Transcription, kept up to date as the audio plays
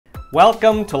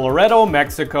Welcome to Loreto,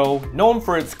 Mexico, known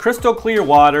for its crystal clear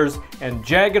waters and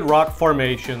jagged rock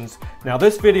formations. Now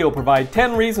this video provides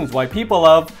 10 reasons why people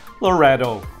love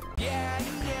Loreto.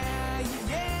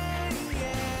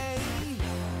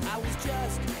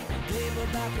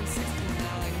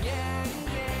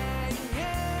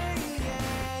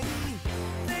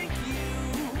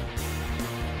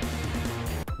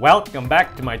 Welcome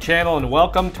back to my channel and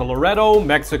welcome to Loreto,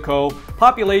 Mexico.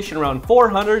 Population around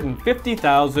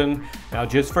 450,000. Now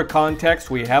just for context,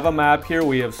 we have a map here.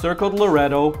 We have circled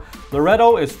Loreto.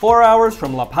 Loreto is 4 hours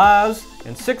from La Paz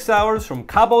and 6 hours from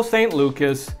Cabo San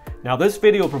Lucas. Now this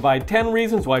video will provide 10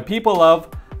 reasons why people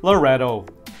love Loreto.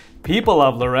 People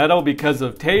love Loreto because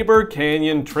of Tabor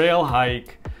Canyon Trail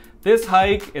hike. This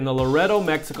hike in the Loreto,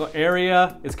 Mexico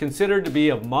area is considered to be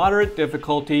of moderate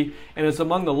difficulty and is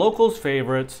among the locals'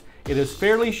 favorites. It is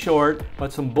fairly short,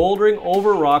 but some bouldering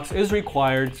over rocks is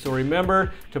required, so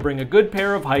remember to bring a good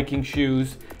pair of hiking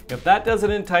shoes. If that doesn't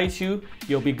entice you,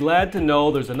 you'll be glad to know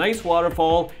there's a nice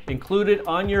waterfall included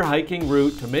on your hiking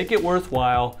route to make it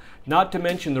worthwhile. Not to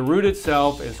mention the route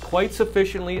itself is quite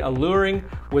sufficiently alluring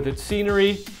with its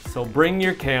scenery, so bring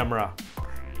your camera.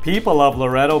 People love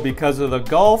Loreto because of the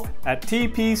golf at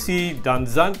TPC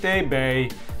Danzante Bay.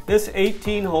 This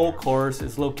 18-hole course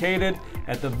is located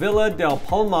at the Villa del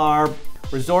Palmar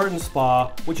Resort and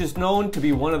Spa, which is known to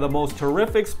be one of the most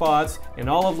terrific spots in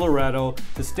all of Loreto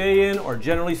to stay in or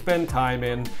generally spend time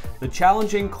in. The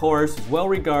challenging course is well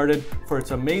regarded for its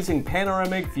amazing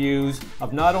panoramic views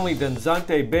of not only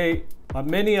Danzante Bay, but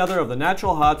many other of the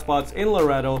natural hotspots in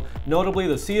Loreto, notably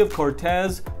the Sea of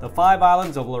Cortez, the 5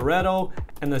 islands of Loreto,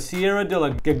 and the Sierra de la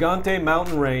Giganta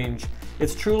mountain range.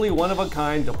 It's truly one of a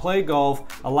kind to play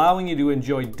golf, allowing you to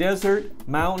enjoy desert,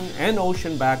 mountain, and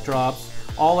ocean backdrops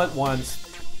all at once.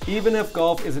 Even if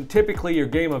golf isn't typically your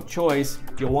game of choice,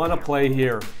 you'll want to play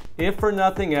here. If for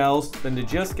nothing else than to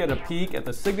just get a peek at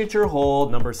the signature hole,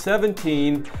 number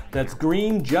 17, that's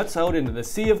green juts out into the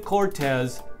Sea of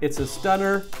Cortez. It's a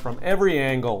stunner from every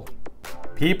angle.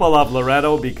 People love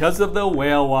Loreto because of the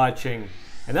whale watching.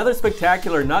 Another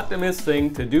spectacular not to miss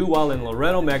thing to do while in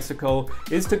Loreto, Mexico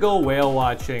is to go whale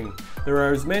watching. There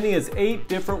are as many as 8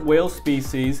 different whale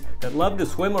species that love to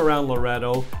swim around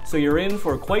Loreto, so you're in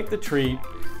for quite the treat.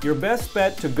 Your best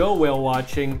bet to go whale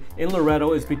watching in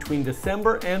Loreto is between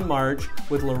December and March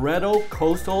with Loreto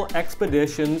Coastal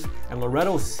Expeditions and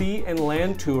Loreto Sea and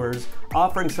Land Tours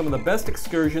offering some of the best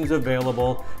excursions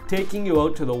available, taking you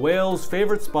out to the whale's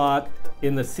favorite spot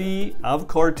in the Sea of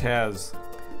Cortez.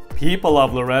 People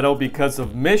love Loreto because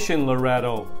of Mission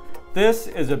Loreto. This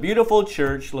is a beautiful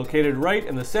church located right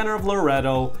in the center of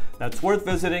Loreto that's worth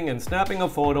visiting and snapping a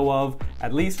photo of,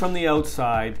 at least from the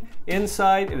outside.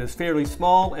 Inside, it is fairly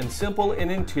small and simple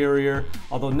in interior,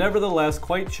 although nevertheless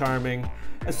quite charming,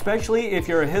 especially if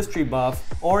you're a history buff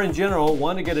or in general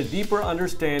want to get a deeper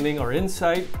understanding or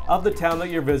insight of the town that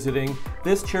you're visiting.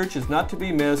 This church is not to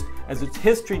be missed as its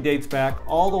history dates back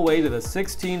all the way to the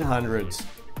 1600s.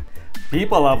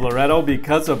 People love Loreto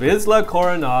because of Isla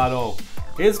Coronado.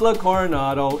 Isla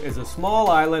Coronado is a small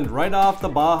island right off the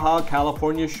Baja,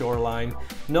 California shoreline,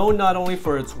 known not only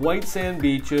for its white sand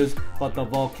beaches, but the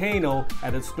volcano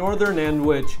at its northern end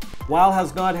which, while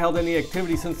has not held any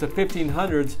activity since the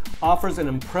 1500s, offers an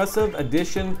impressive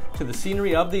addition to the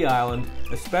scenery of the island,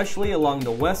 especially along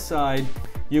the west side.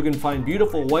 You can find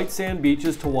beautiful white sand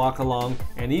beaches to walk along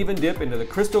and even dip into the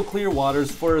crystal clear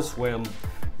waters for a swim.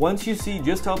 Once you see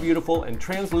just how beautiful and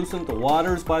translucent the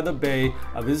waters by the bay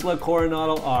of Isla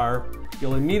Coronado are,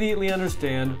 you'll immediately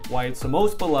understand why it's the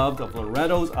most beloved of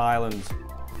Loreto's islands.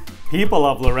 People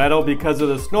love Loreto because of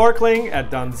the snorkeling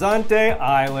at Danzante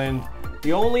Island.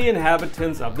 The only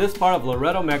inhabitants of this part of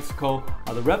Loreto, Mexico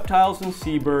are the reptiles and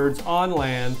seabirds on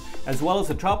land, as well as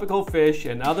the tropical fish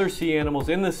and other sea animals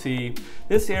in the sea.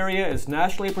 This area is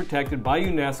nationally protected by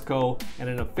UNESCO and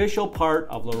an official part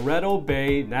of Loreto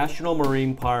Bay National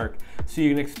Marine Park, so you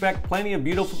can expect plenty of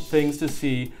beautiful things to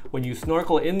see when you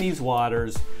snorkel in these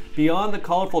waters. Beyond the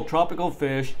colorful tropical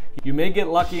fish, you may get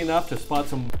lucky enough to spot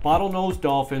some bottlenose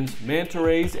dolphins, manta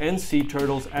rays, and sea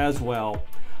turtles as well.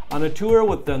 On a tour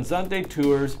with Danzante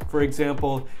Tours, for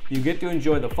example, you get to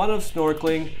enjoy the fun of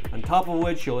snorkeling, on top of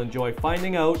which you'll enjoy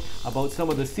finding out about some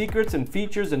of the secrets and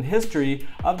features and history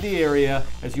of the area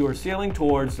as you are sailing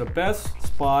towards the best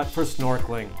spot for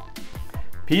snorkeling.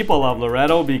 People love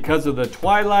Loreto because of the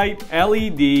Twilight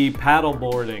LED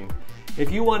paddleboarding.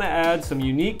 If you want to add some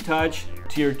unique touch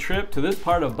to your trip to this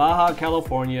part of Baja,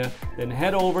 California, then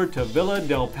head over to Villa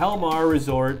del Palmar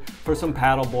Resort for some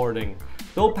paddleboarding.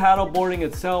 Though paddleboarding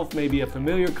itself may be a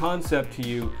familiar concept to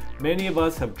you, Many of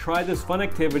us have tried this fun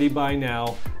activity by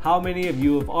now. How many of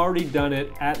you have already done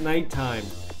it at nighttime?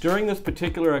 During this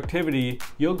particular activity,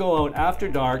 you'll go out after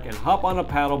dark and hop on a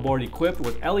paddleboard equipped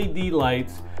with LED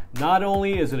lights. Not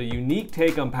only is it a unique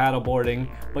take on paddleboarding,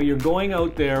 but you're going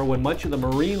out there when much of the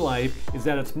marine life is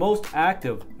at its most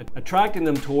active, attracting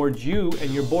them towards you and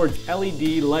your board's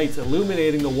LED lights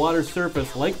illuminating the water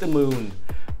surface like the moon.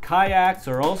 Kayaks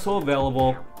are also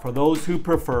available for those who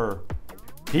prefer.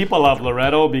 People love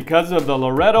Loreto because of the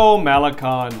Loreto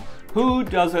Malecon. Who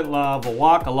doesn't love a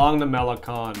walk along the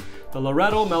Malecon? The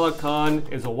Loreto Malecon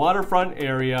is a waterfront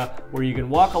area where you can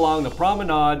walk along the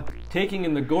promenade, taking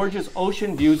in the gorgeous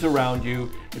ocean views around you.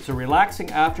 It's a relaxing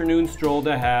afternoon stroll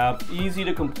to have, easy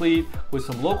to complete with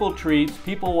some local treats,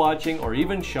 people watching, or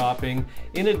even shopping,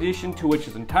 in addition to which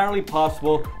it's entirely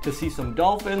possible to see some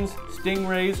dolphins,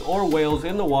 stingrays, or whales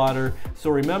in the water, so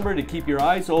remember to keep your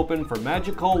eyes open for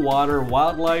magical water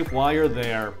wildlife while you're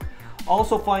there.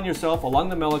 Also find yourself along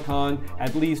the Malecon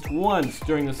at least once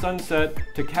during the sunset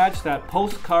to catch that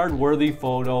postcard-worthy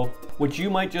photo, which you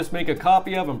might just make a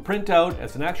copy of and print out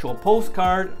as an actual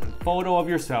postcard and photo of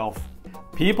yourself.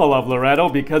 People love Loreto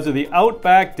because of the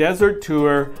Outback Desert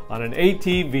Tour on an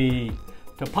ATV.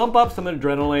 To pump up some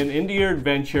adrenaline into your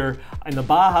adventure in the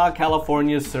Baja,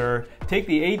 California, sir, take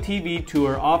the ATV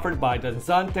tour offered by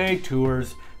Danzante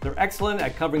Tours. They're excellent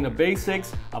at covering the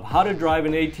basics of how to drive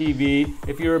an ATV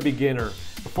if you're a beginner,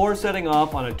 before setting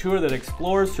off on a tour that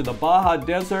explores through the Baja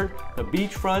Desert, the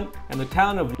beachfront, and the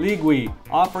town of Ligui,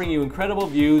 offering you incredible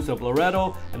views of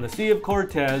Loreto and the Sea of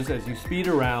Cortez as you speed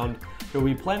around. There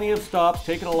will be plenty of stops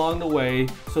taken along the way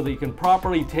so that you can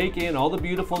properly take in all the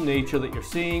beautiful nature that you're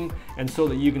seeing and so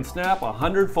that you can snap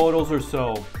 100 photos or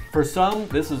so. For some,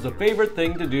 this is a favorite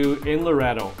thing to do in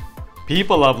Loreto.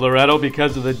 People love Loreto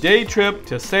because of the day trip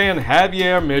to San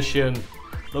Javier Mission.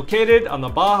 Located on the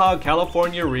Baja,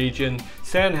 California region,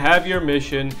 San Javier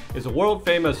Mission is a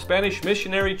world-famous Spanish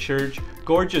missionary church,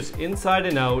 gorgeous inside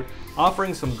and out,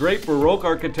 offering some great Baroque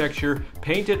architecture,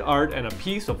 painted art, and a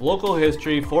piece of local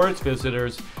history for its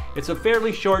visitors. It's a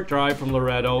fairly short drive from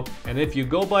Loreto, and if you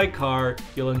go by car,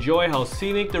 you'll enjoy how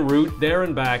scenic the route there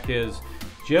and back is.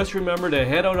 Just remember to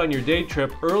head out on your day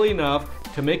trip early enough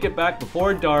to make it back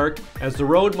before dark, as the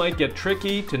road might get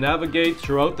tricky to navigate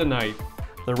throughout the night.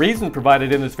 The reasons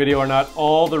provided in this video are not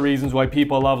all the reasons why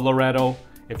people love Loreto.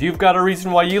 If you've got a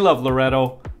reason why you love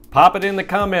Loreto, pop it in the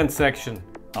comment section.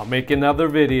 I'll make another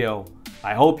video.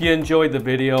 I hope you enjoyed the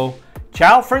video.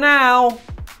 Ciao for now!